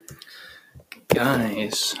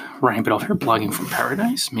guys? Ryan Biddulph here, Blogging from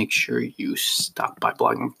Paradise. Make sure you stop by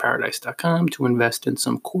bloggingfromparadise.com to invest in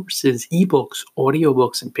some courses, ebooks,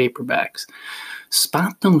 audiobooks, and paperbacks.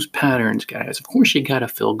 Spot those patterns, guys. Of course, you got to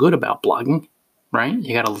feel good about blogging, right?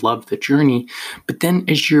 You got to love the journey. But then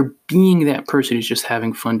as you're being that person who's just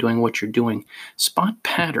having fun doing what you're doing, spot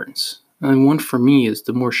patterns. And one for me is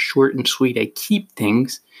the more short and sweet I keep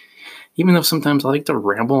things, even though sometimes I like to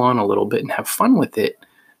ramble on a little bit and have fun with it,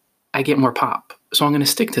 I get more pop. So I'm going to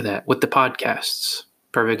stick to that with the podcasts.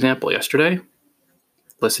 Perfect example, yesterday,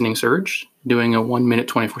 Listening Surge, doing a 1 minute,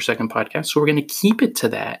 24-second podcast. So we're going to keep it to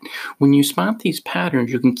that. When you spot these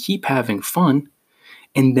patterns, you can keep having fun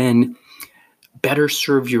and then better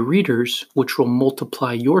serve your readers, which will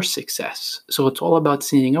multiply your success. So it's all about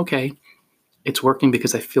seeing, okay, it's working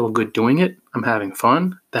because I feel good doing it. I'm having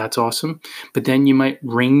fun. That's awesome. But then you might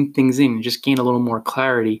ring things in and just gain a little more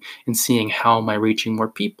clarity in seeing how am I reaching more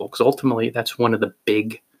people? Because ultimately, that's one of the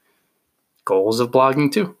big goals of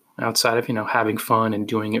blogging too, outside of, having fun and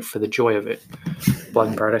doing it for the joy of it.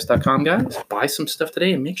 bloggingparadise.com, guys. Buy some stuff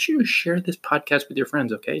today and make sure you share this podcast with your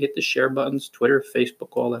friends, okay? Hit the share buttons, Twitter, Facebook,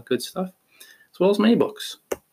 all that good stuff, as well as my ebooks.